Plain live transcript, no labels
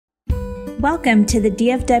Welcome to the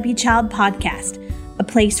DFW Child Podcast, a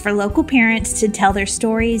place for local parents to tell their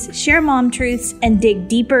stories, share mom truths, and dig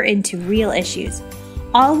deeper into real issues,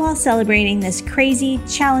 all while celebrating this crazy,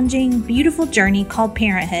 challenging, beautiful journey called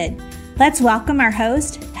parenthood. Let's welcome our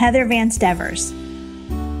host, Heather Vance Devers.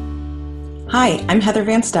 Hi, I'm Heather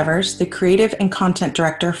Vance Devers, the Creative and Content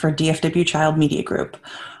Director for DFW Child Media Group.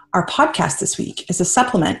 Our podcast this week is a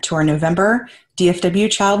supplement to our November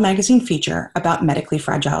DFW Child Magazine feature about medically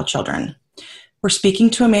fragile children. We're speaking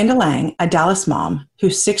to Amanda Lang, a Dallas mom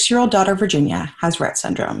whose 6-year-old daughter, Virginia, has Rhett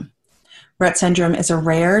Syndrome. Rhett Syndrome is a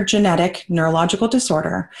rare genetic neurological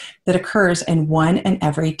disorder that occurs in 1 in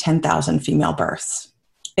every 10,000 female births.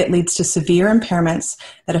 It leads to severe impairments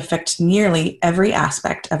that affect nearly every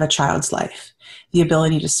aspect of a child's life: the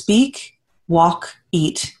ability to speak, walk,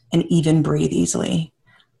 eat, and even breathe easily.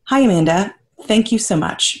 Hi, Amanda. Thank you so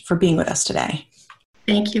much for being with us today.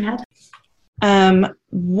 Thank you, Heather.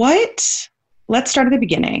 Let's start at the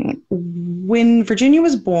beginning. When Virginia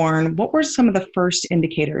was born, what were some of the first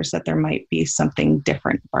indicators that there might be something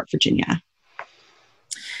different about Virginia?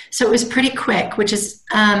 So it was pretty quick, which is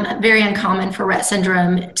very uncommon for Rhett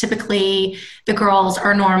syndrome. Typically, the girls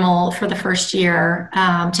are normal for the first year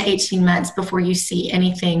to 18 months before you see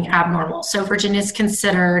anything abnormal. So Virginia is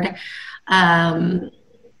considered a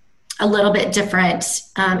little bit different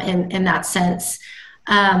in that sense.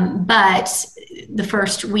 But the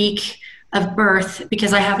first week of birth,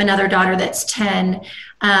 because I have another daughter that's 10,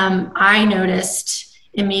 I noticed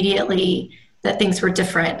immediately that things were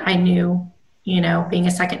different. I knew, being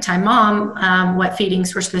a second-time mom, what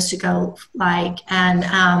feedings were supposed to go like. And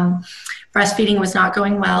breastfeeding was not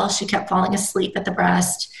going well. She kept falling asleep at the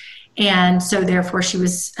breast. And so therefore she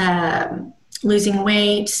was losing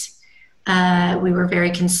weight. We were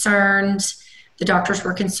very concerned. The doctors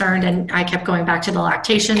were concerned, and I kept going back to the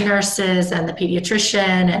lactation nurses and the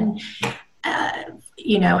pediatrician. And,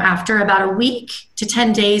 after about a week to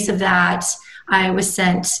 10 days of that, I was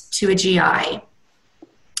sent to a GI,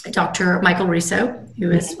 Dr. Michael Russo, who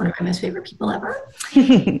is one of my most favorite people ever.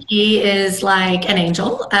 He is like an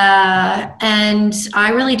angel. And I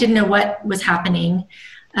really didn't know what was happening.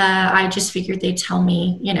 I just figured they'd tell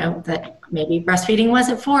me, that maybe breastfeeding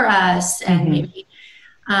wasn't for us, and maybe.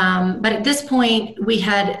 But at this point, we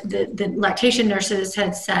had the lactation nurses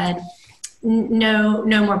had said, no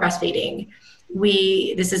more breastfeeding.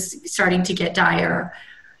 This is starting to get dire.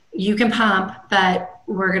 You can pump, but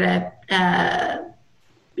we're gonna,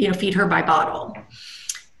 feed her by bottle.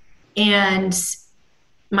 And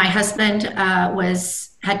my husband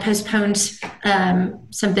had postponed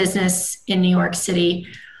some business in New York City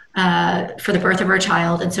for the birth of her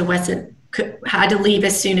child, and so had to leave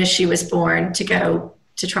as soon as she was born to go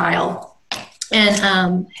to trial.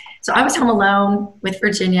 And so I was home alone with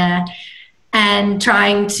Virginia and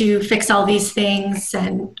trying to fix all these things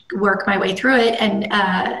and work my way through it. And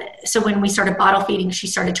so when we started bottle feeding, she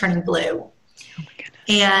started turning blue. Oh my goodness.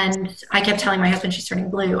 And I kept telling my husband, she's turning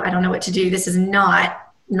blue. I don't know what to do. This is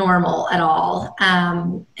not normal at all.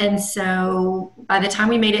 And so by the time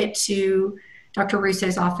we made it to Dr.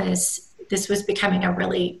 Russo's office, this was becoming a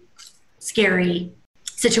really scary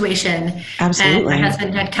situation. Absolutely. And my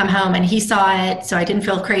husband had come home and he saw it, so I didn't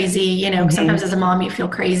feel crazy. Sometimes as a mom you feel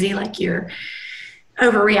crazy, like you're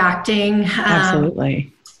overreacting.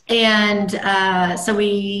 Absolutely. And so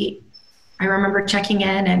I remember checking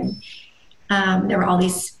in, and there were all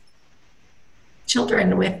these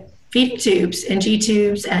children with feeding tubes and G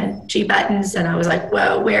tubes and G buttons, and I was like,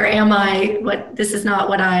 whoa, where am I? This is not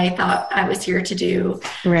what I thought I was here to do.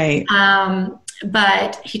 Right.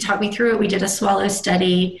 But he talked me through it. We did a swallow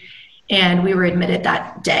study, and we were admitted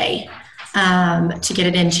that day to get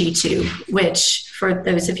an NG tube, which, for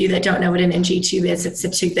those of you that don't know what an NG tube is, it's a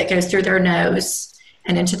tube that goes through their nose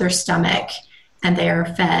and into their stomach, and they are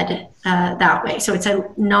fed that way. So it's a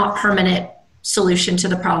not permanent solution to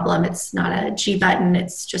the problem. It's not a G button.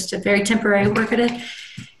 It's just a very temporary.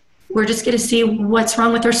 We're just going to see what's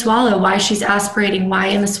wrong with her swallow, why she's aspirating, why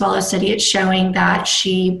in the swallow study it's showing that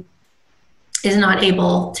she is not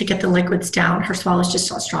able to get the liquids down. Her swallow is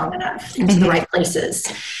just not strong enough into the right places,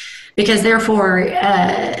 because therefore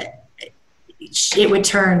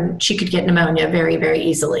she could get pneumonia very, very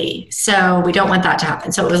easily. So we don't want that to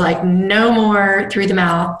happen. So it was like, no more through the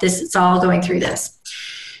mouth. It's all going through this.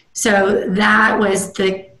 So that was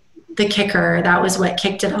the kicker. That was what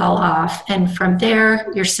kicked it all off. And from there,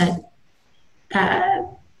 you're sent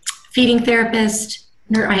feeding therapist.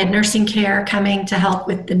 I had nursing care coming to help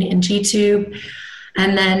with the NG tube.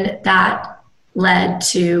 And then that led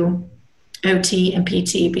to OT and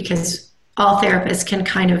PT, because all therapists can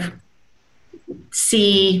kind of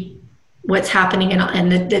see what's happening in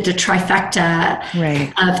the trifecta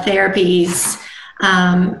of therapies.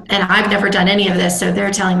 And I've never done any of this. So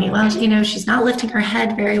they're telling me, well, she's not lifting her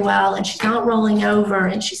head very well, and she's not rolling over,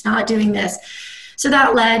 and she's not doing this. So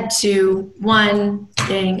that led to one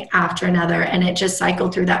thing after another. And it just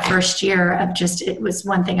cycled through that first year of it was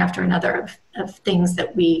one thing after another of things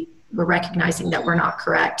that we were recognizing that were not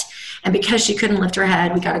correct. And because she couldn't lift her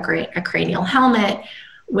head, we got a cranial helmet,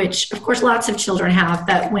 which of course lots of children have,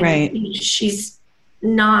 but when she's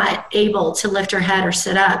not able to lift her head or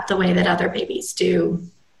sit up the way that other babies do,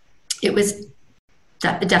 it was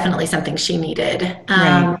definitely something she needed.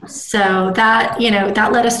 So that,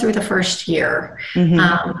 that led us through the first year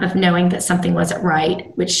of knowing that something wasn't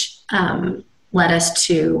right, which led us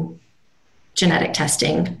to genetic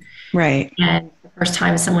testing. Right. And the first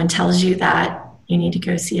time someone tells you that you need to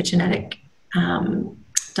go see a genetic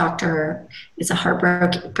doctor is a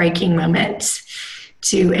heartbreaking moment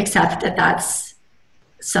to accept that that's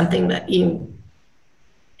something that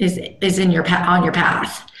is on your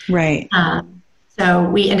path. Right. So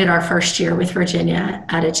we ended our first year with Virginia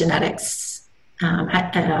at a genetics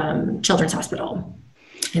at Children's Hospital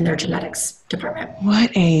in their genetics department.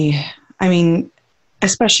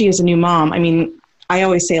 Especially as a new mom. I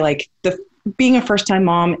always say being a first-time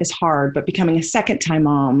mom is hard, but becoming a second-time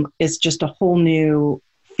mom is just a whole new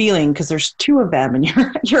feeling because there's two of them and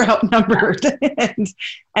you're outnumbered.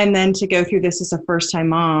 and then to go through this as a first-time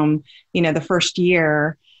mom, the first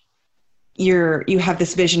year, you have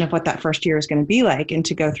this vision of what that first year is going to be like, and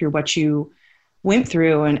to go through what you went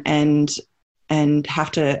through and have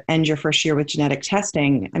to end your first year with genetic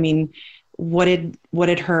testing. What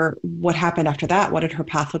happened after that? What did her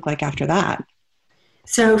path look like after that?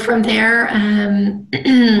 So from there,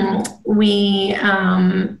 we,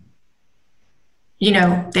 all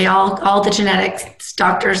the genetics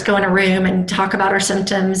doctors go in a room and talk about our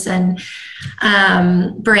symptoms and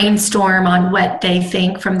brainstorm on what they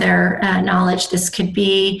think from their knowledge this could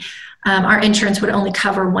be. Our insurance would only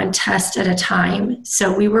cover one test at a time.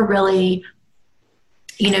 So we were really,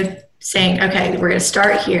 saying, okay, we're going to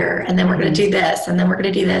start here, and then we're going to do this, and then we're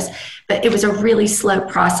going to do this. But it was a really slow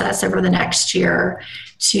process over the next year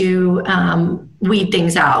to weed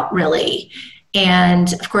things out, really.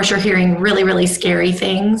 And of course, you're hearing really, really scary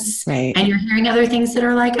things. Right. And you're hearing other things that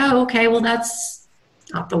are like, oh, okay, well, that's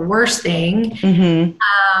not the worst thing.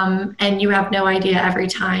 And you have no idea every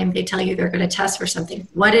time they tell you they're going to test for something,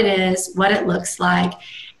 what it is, what it looks like.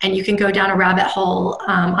 And you can go down a rabbit hole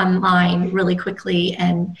online really quickly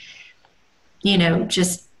and,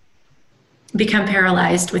 just become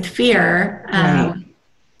paralyzed with fear.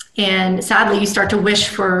 And sadly, you start to wish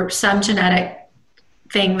for some genetic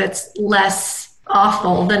thing that's less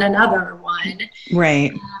awful than another one.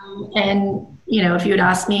 Right. And, if you had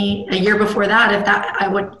asked me a year before that, I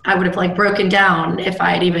would have broken down if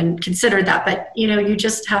I had even considered that. But, you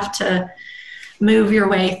just have to move your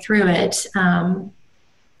way through it. And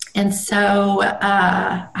so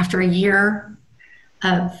after a year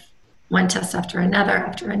of one test after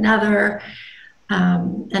another,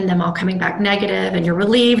 and them all coming back negative, and you're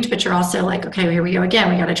relieved, but you're also like, okay, well, here we go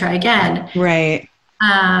again. We got to try again. Right.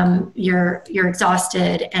 You're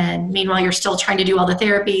exhausted. And meanwhile, you're still trying to do all the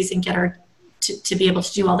therapies and get her to be able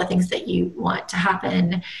to do all the things that you want to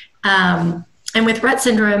happen. And with Rhett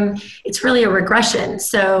syndrome, it's really a regression.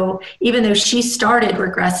 So even though she started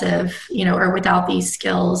regressive, or without these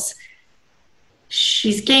skills,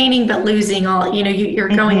 she's gaining but losing all, you're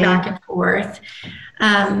going back and forth.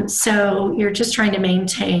 So you're just trying to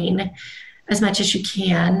maintain as much as you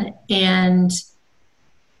can and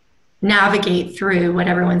navigate through what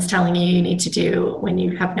everyone's telling you need to do when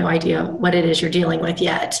you have no idea what it is you're dealing with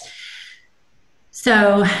yet.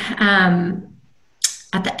 So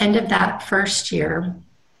at the end of that first year,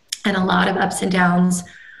 and a lot of ups and downs,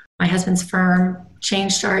 my husband's firm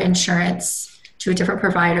changed our insurance to a different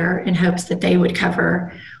provider in hopes that they would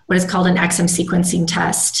cover what is called an exome sequencing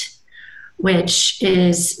test, which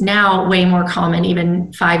is now way more common,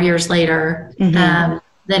 even 5 years later, than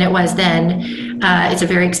it was then. It's a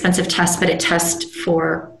very expensive test, but it tests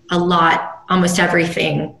for a lot, almost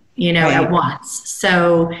everything, at once.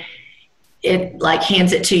 So it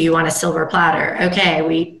hands it to you on a silver platter.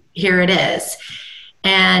 Okay, here it is.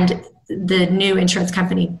 And the new insurance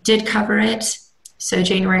company did cover it. So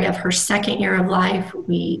January of her second year of life,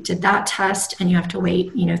 we did that test, and you have to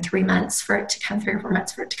wait, 3 months for it to come, 3 or 4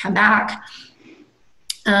 months for it to come back.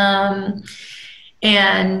 And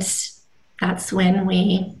that's when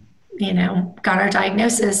we, got our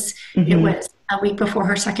diagnosis. It was a week before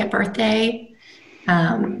her second birthday.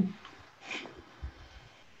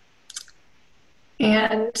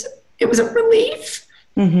 And it was a relief.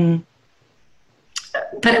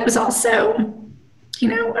 but it was also,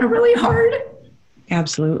 a really hard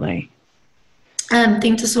Absolutely.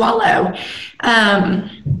 Thing to swallow.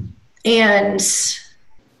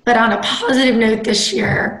 But on a positive note this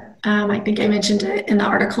year, I think I mentioned it in the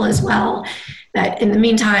article as well, that in the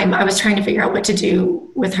meantime, I was trying to figure out what to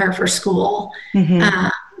do with her for school,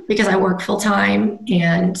 because I work full time,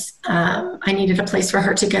 and I needed a place for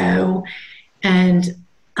her to go. And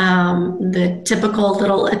the typical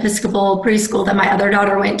little Episcopal preschool that my other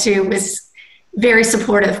daughter went to was very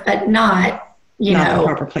supportive, but not the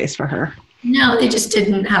proper place for her. No, they just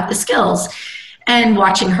didn't have the skills. And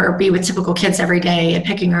watching her be with typical kids every day and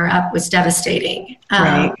picking her up was devastating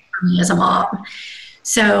for me as a mom.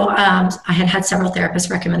 So I had several therapists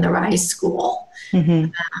recommend the RISE school,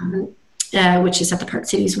 which is at the Park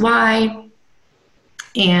Cities Y.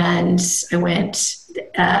 And I went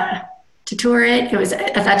to tour it. It was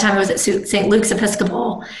at that time, it was at St. Luke's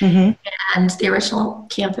Episcopal and the original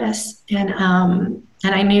campus. And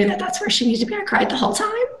I knew that that's where she needed to be. I cried the whole time.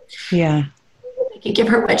 Yeah. I could give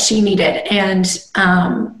her what she needed. And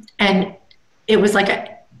it was like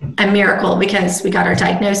a miracle, because we got our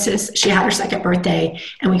diagnosis. She had her second birthday,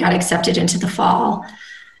 and we got accepted into the fall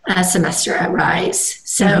semester at RISE.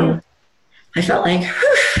 So I felt like,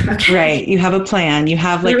 okay. Right. You have a plan. You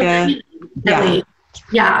have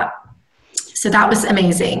Yeah. So that was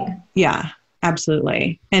amazing. Yeah,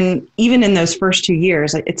 absolutely. And even in those first 2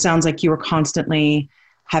 years, it sounds like you were constantly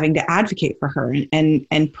having to advocate for her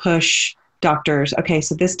and push doctors. Okay,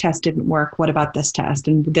 so this test didn't work. What about this test?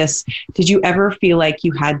 And this, did you ever feel like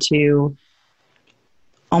you had to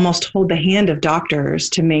almost hold the hand of doctors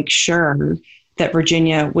to make sure that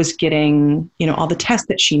Virginia was getting, all the tests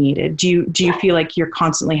that she needed? Do you feel like you're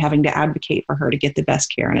constantly having to advocate for her to get the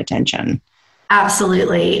best care and attention?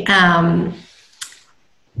 Absolutely. In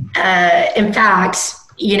fact,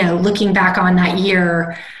 looking back on that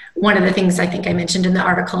year, one of the things I think I mentioned in the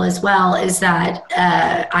article as well is that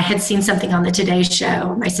I had seen something on the Today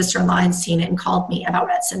Show. My sister-in-law had seen it and called me about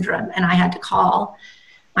Rhett syndrome. And I had to call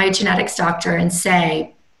my genetics doctor and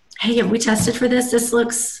say, hey, have we tested for this? This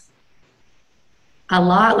looks a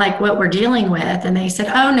lot like what we're dealing with. And they said,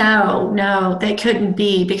 oh, no, they couldn't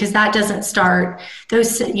be, because that doesn't start.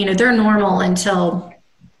 Those, they're normal until,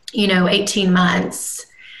 18 months.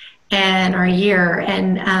 Or a year.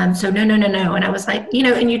 And so no. And I was like,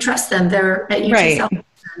 and you trust them. They're at UT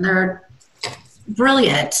they're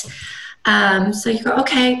brilliant. So you go,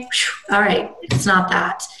 okay, all right, it's not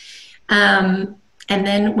that. And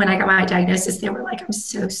then when I got my diagnosis, they were like, I'm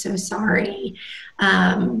so sorry.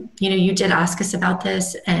 You did ask us about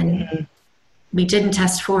this, and we didn't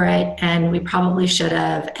test for it, and we probably should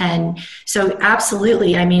have. And so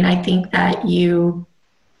absolutely, I think that you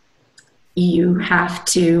have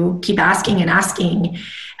to keep asking.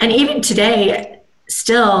 And even today,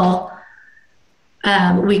 still,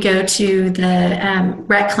 we go to the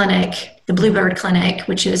Rhett Clinic, the Bluebird Clinic,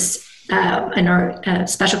 which is a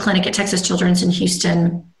special clinic at Texas Children's in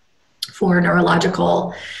Houston for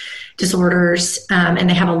neurological disorders. And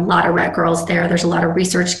they have a lot of Rhett girls there. There's a lot of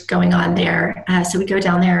research going on there. So we go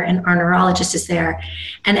down there, and our neurologist is there.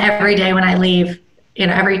 And every day when I leave,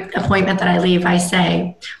 every appointment that I leave, I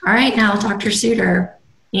say, all right, now, Dr. Suter,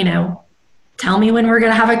 tell me when we're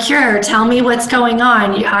going to have a cure. Tell me what's going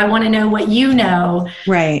on. I want to know what you know.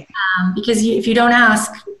 Right. Because if you don't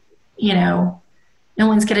ask, no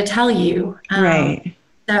one's going to tell you. Right.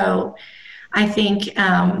 So I think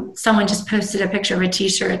someone just posted a picture of a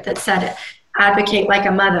T-shirt that said, advocate like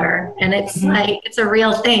a mother. And it's like, it's a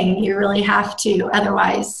real thing. You really have to.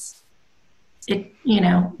 Otherwise,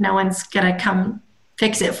 no one's going to come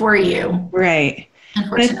fix it for you. Right.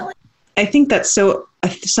 Unfortunately. I think that's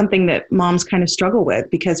something that moms kind of struggle with,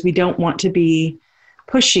 because we don't want to be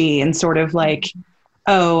pushy and sort of like,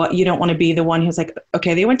 oh, you don't want to be the one who's like,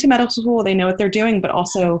 okay, they went to medical school, they know what they're doing, but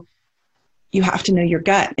also you have to know your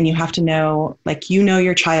gut, and you have to know,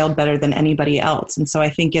 your child better than anybody else. And so I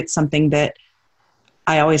think it's something that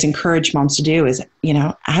I always encourage moms to do is,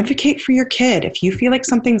 advocate for your kid. If you feel like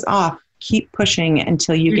something's off, keep pushing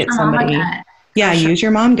until you get somebody. Yeah, use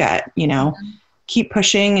your mom gut, keep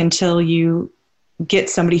pushing until you get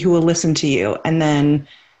somebody who will listen to you, and then,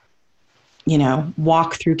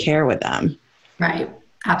 walk through care with them. Right.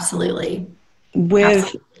 Absolutely.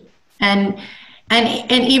 Absolutely. And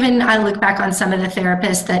even I look back on some of the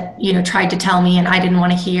therapists that, tried to tell me and I didn't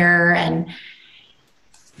want to hear. And,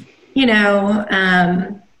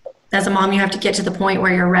 as a mom, you have to get to the point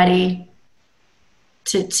where you're ready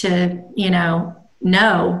to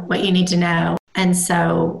know what you need to know. And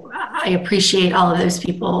so I appreciate all of those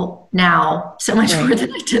people now so much more than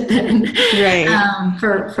I did then. Right.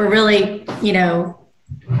 For really,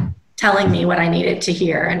 telling me what I needed to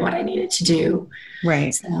hear and what I needed to do.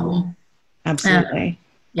 Right. So, absolutely.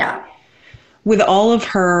 Yeah. With all of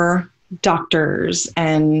her doctors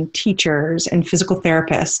and teachers and physical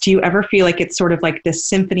therapists, do you ever feel like it's sort of like this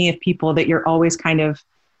symphony of people that you're always kind of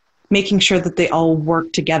making sure that they all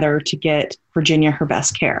work together to get Virginia her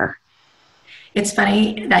best care? It's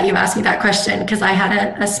funny that you asked me that question, because I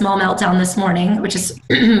had a small meltdown this morning, which is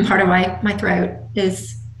part of why my throat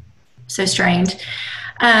is so strained.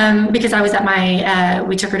 Because I was at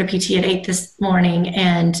we took her to PT at 8 this morning,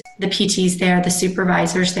 and the PT's there, the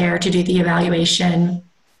supervisor's there to do the evaluation.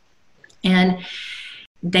 And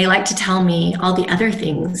they like to tell me all the other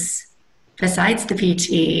things besides the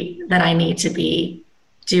PT that I need to be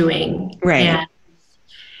doing. Right.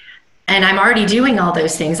 And I'm already doing all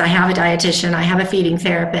those things. I have a dietitian, I have a feeding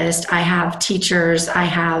therapist, I have teachers, I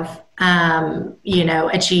have,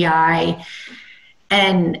 a GI.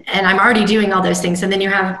 And I'm already doing all those things. And then you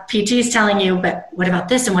have PTs telling you, but what about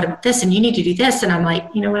this? And what about this? And you need to do this. And I'm like,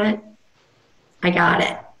 you know what? I got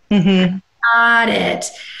it. Mm-hmm. I got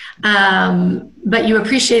it. But you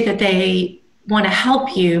appreciate that they want to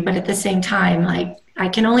help you. But at the same time, like, I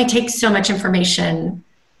can only take so much information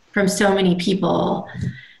from so many people,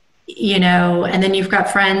 and then you've got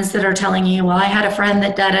friends that are telling you, well, I had a friend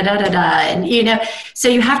that and, so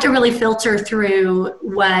you have to really filter through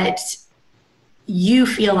what you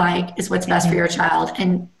feel like is what's best for your child,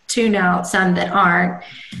 and tune out some that aren't,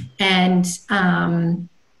 and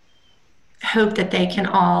hope that they can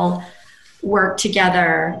all work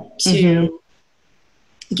together to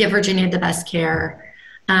give Virginia the best care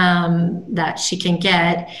that she can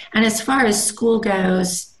get. And as far as school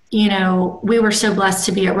goes, we were so blessed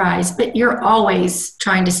to be at Rise, but you're always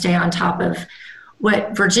trying to stay on top of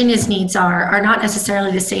what Virginia's needs are not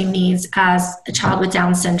necessarily the same needs as a child with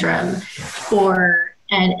Down syndrome,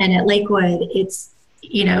 and at Lakewood, it's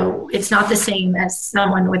not the same as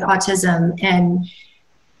someone with autism. And,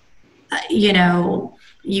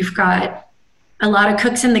 you've got a lot of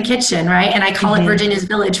cooks in the kitchen, right? And I call it Virginia's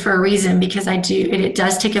village for a reason, because it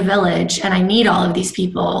does take a village, and I need all of these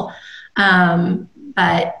people.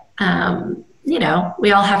 But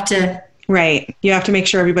we all have to. Right. You have to make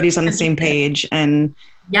sure everybody's on the same page and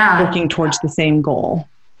working towards the same goal.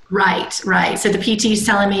 Right. So the PT's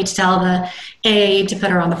telling me to tell the aide to put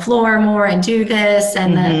her on the floor more and do this.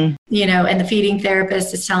 And and the feeding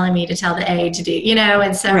therapist is telling me to tell the aide to do,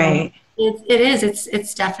 and so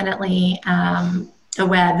it's definitely a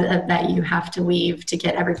web that you have to weave to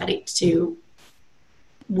get everybody to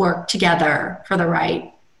work together for the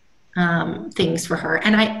right things for her.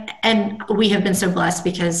 And we have been so blessed,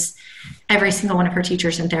 because every single one of her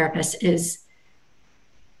teachers and therapists is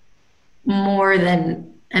more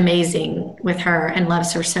than amazing with her and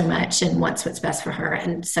loves her so much and wants what's best for her.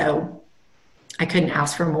 And so I couldn't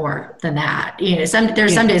ask for more than that. There's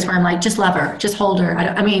some days where I'm like, just love her, just hold her.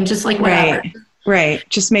 Just like whatever. Right.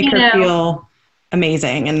 Just make her feel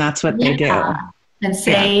amazing. And that's what they do. And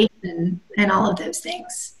safe and all of those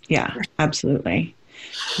things. Yeah, absolutely.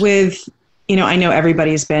 With, I know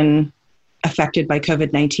everybody's been affected by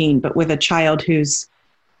COVID-19, but with a child who's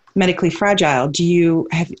medically fragile,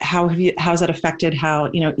 how's that affected how,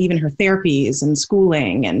 even her therapies and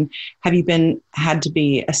schooling, and have you had to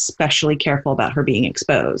be especially careful about her being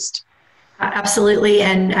exposed? Absolutely.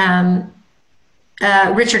 And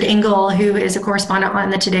Richard Engel, who is a correspondent on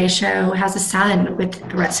the Today Show, has a son with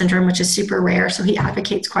Rhett Syndrome, which is super rare. So he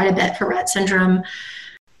advocates quite a bit for Rhett Syndrome,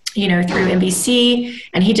 through NBC.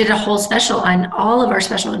 And he did a whole special on all of our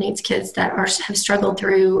special needs kids that have struggled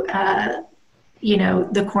through,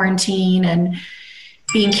 the quarantine and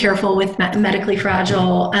being careful with medically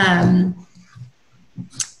fragile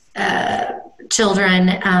children,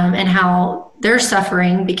 and how they're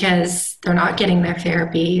suffering because they're not getting their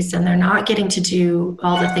therapies and they're not getting to do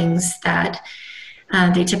all the things that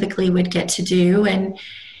they typically would get to do. And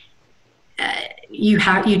you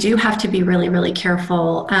do have to be really, really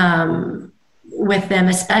careful with them,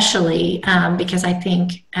 especially because I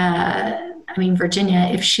think, Virginia,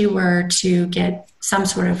 if she were to get some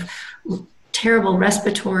sort of terrible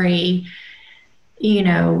respiratory,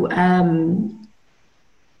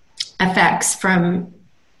 effects from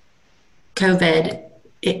COVID,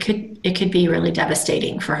 it could be really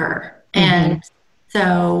devastating for her. And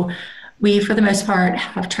so we, for the most part,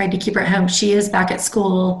 have tried to keep her at home. She is back at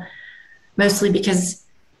school, mostly because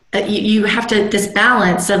you have to, this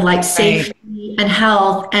balance of like safety and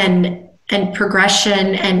health and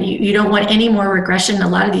progression, and you don't want any more regression. A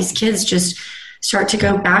lot of these kids just start to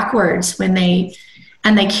go backwards when they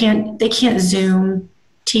can't Zoom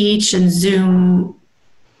teach and Zoom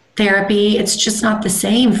therapy. It's just not the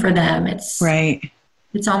same for them. It's right.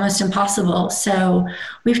 it's almost impossible. So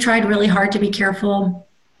we've tried really hard to be careful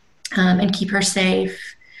and keep her safe.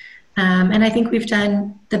 And I think we've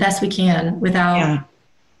done the best we can without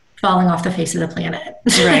falling off the face of the planet.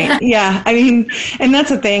 Right. Yeah. I mean, and that's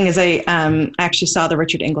the thing is I actually saw the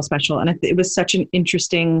Richard Engel special, and it was such an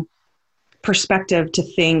interesting perspective to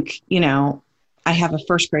think, you know, I have a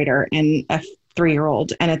first grader and a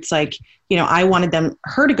 3-year-old, and it's like, you know, I wanted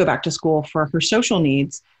her to go back to school for her social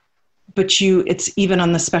needs, but it's even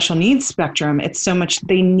on the special needs spectrum. It's so much,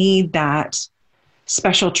 they need that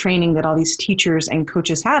special training that all these teachers and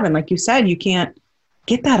coaches have. And like you said, you can't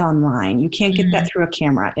get that online. You can't get that through a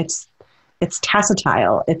camera. It's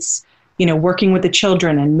tactile. It's, you know, working with the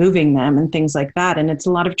children and moving them and things like that. And it's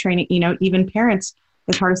a lot of training, you know, even parents,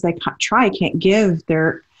 as hard as they try, can't give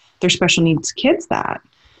their special needs kids that.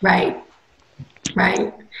 Right.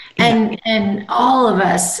 Right. And all of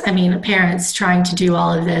us, I mean, parents trying to do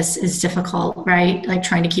all of this is difficult, right? Like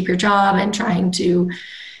trying to keep your job and trying to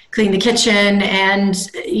clean the kitchen and,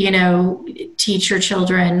 you know, teach your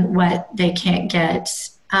children what they can't get,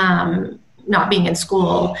 not being in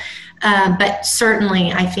school. But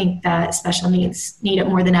certainly I think that special needs need it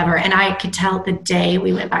more than ever. And I could tell the day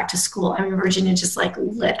we went back to school, I mean, Virginia just like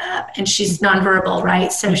lit up, and she's nonverbal,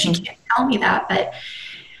 right? So she can't tell me that, but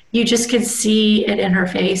you just could see it in her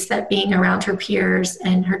face that being around her peers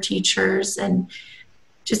and her teachers and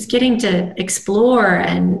just getting to explore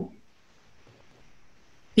and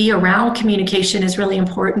be around communication is really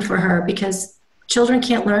important for her, because children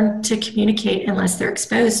can't learn to communicate unless they're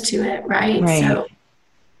exposed to it, right? So,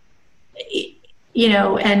 you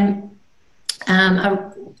know, and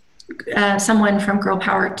someone from Girl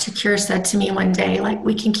Power to Cure said to me one day, like,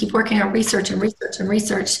 we can keep working on research and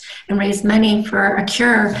raise money for a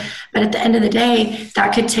cure, but at the end of the day,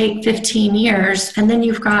 that could take 15 years, and then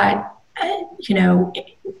you've got, you know,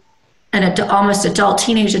 an almost adult,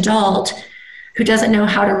 teenage adult, who doesn't know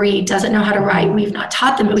how to read, doesn't know how to write. We've not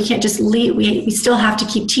taught them, but we can't just leave. We still have to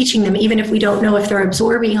keep teaching them, even if we don't know if they're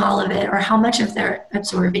absorbing all of it or how much of they're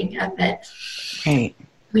absorbing of it. Right.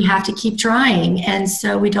 We have to keep trying. And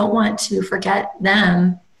so we don't want to forget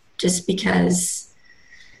them just because,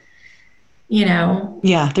 you know.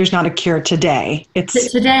 Yeah, there's not a cure today.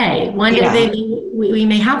 It's today. One day we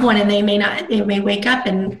may have one, and they may wake up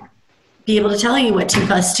and be able to tell you what 2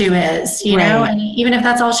 + 2 is, you know, and even if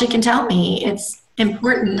that's all she can tell me, it's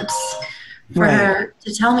important for her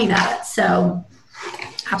to tell me that. So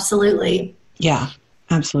absolutely. Yeah,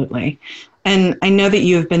 absolutely. And I know that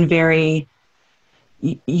you've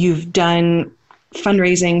done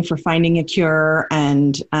fundraising for Finding a Cure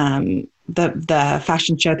and the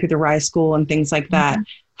fashion show through the Rise School and things like that.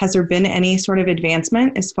 Has there been any sort of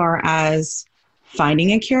advancement as far as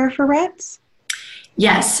finding a cure for Rhett's?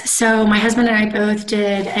 Yes. So my husband and I both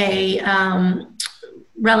did a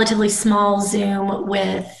relatively small Zoom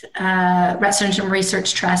with Rhett Syndrome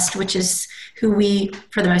Research Trust, which is who we,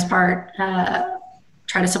 for the most part,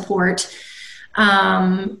 try to support,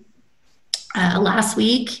 last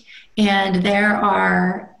week. And there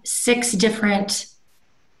are 6 different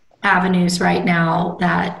avenues right now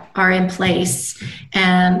that are in place.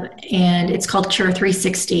 And it's called Cure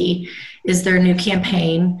 360 is their new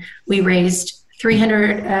campaign. We raised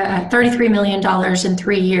 $33 million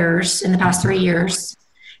in the past 3 years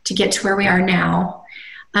to get to where we are now.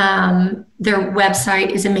 Their website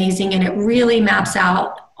is amazing, and it really maps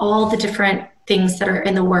out all the different things that are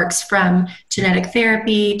in the works, from genetic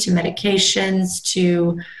therapy to medications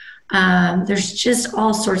to there's just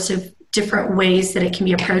all sorts of different ways that it can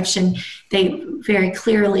be approached, and they very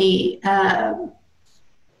clearly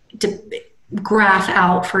graph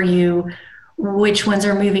out for you which ones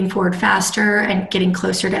are moving forward faster and getting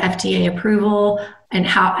closer to FDA approval, and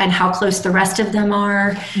how close the rest of them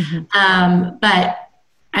are. But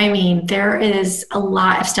I mean, there is a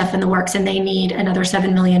lot of stuff in the works, and they need another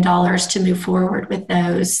 $7 million to move forward with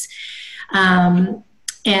those. And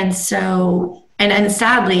so, and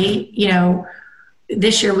sadly, you know,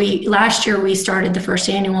 last year we started the first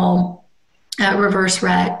annual Reverse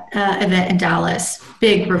Rhett event in Dallas,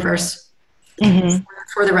 big reverse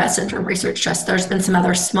for the Rhett Syndrome Research Trust. There's been some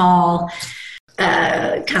other small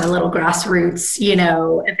kind of little grassroots, you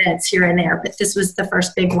know, events here and there, but this was the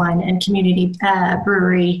first big one, and Community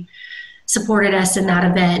Brewery supported us in that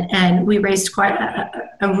event, and we raised quite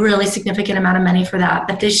a really significant amount of money for that.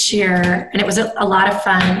 But this year, and it was a lot of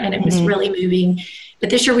fun, and it was really moving, but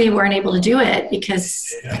this year we weren't able to do it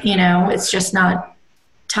because, you know, it's just not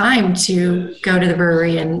time to go to the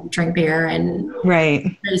brewery and drink beer and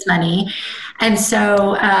raise money. And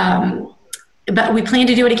so, but we plan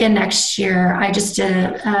to do it again next year. I just did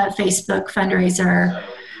a Facebook fundraiser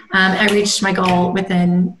I reached my goal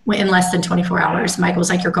in less than 24 hours. Michael was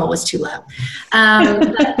like, your goal was too low.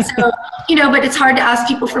 But it's hard to ask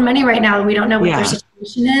people for money right now. We don't know what their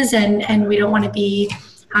situation is, and we don't want to be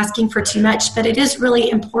asking for too much. But it is really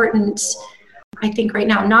important, I think, right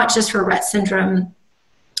now, not just for Rhett syndrome,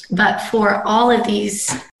 but for all of these,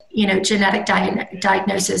 genetic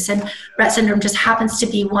diagnosis. And Rhett syndrome just happens to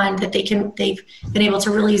be one that they've been able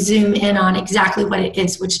to really zoom in on exactly what it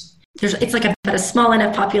is, which it's like a small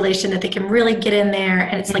enough population that they can really get in there.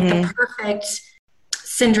 And it's like the perfect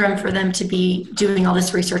syndrome for them to be doing all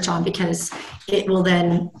this research on, because it will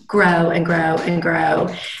then grow and grow and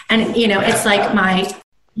grow. And, it's like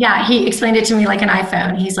he explained it to me like an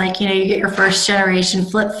iPhone. He's like, you get your first generation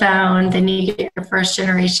flip phone, then you get your first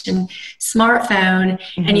generation smartphone,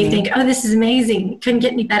 and you think, oh, this is amazing. Couldn't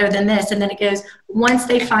get any better than this. And then it goes, once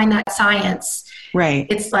they find that science, right,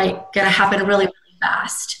 it's like going to happen really, really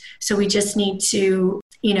fast. So we just need to,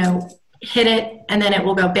 hit it, and then it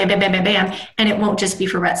will go bam, bam, bam, bam, bam. And it won't just be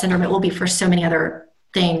for Rett syndrome. It will be for so many other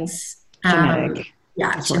things. Genetic.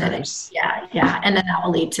 Genetics. Yeah. And then that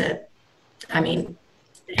will lead to,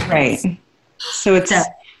 right. So it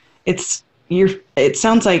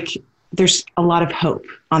sounds like there's a lot of hope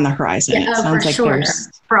on the horizon. Yeah, it sounds like sure.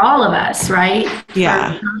 For all of us, right?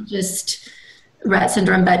 Yeah. For not just Rett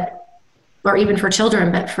syndrome, or even for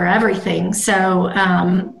children, but for everything. So,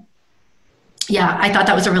 I thought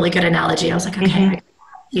that was a really good analogy. I was like, okay,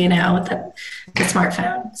 the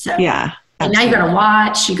smartphone. So yeah. And now you got to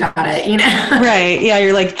watch, you got to, Right. Yeah.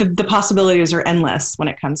 You're like, the possibilities are endless when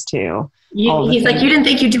it comes to he's like, you didn't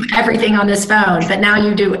think you'd do everything on this phone, but now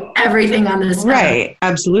you do everything on this phone. Right.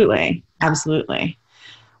 Absolutely. Absolutely.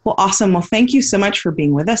 Well, awesome. Well, thank you so much for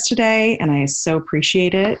being with us today. And I so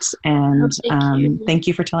appreciate it. And thank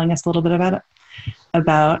you for telling us a little bit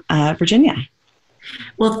about Virginia.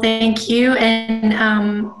 Well, thank you. And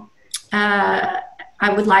I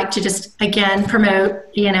would like to just, again, promote,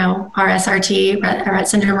 our SRT, Rhett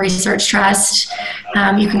Syndrome Research Trust.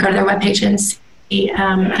 You can go to their webpage and see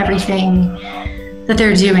everything that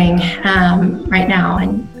they're doing right now.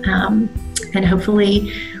 And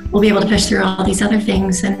hopefully we'll be able to push through all these other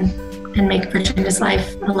things and make Virginia's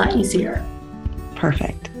life a lot easier.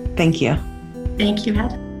 Perfect. Thank you. Thank you,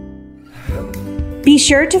 Heather. Be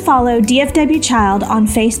sure to follow DFW Child on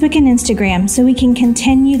Facebook and Instagram so we can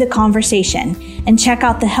continue the conversation, and check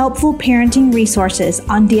out the helpful parenting resources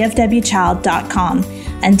on dfwchild.com.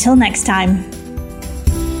 Until next time.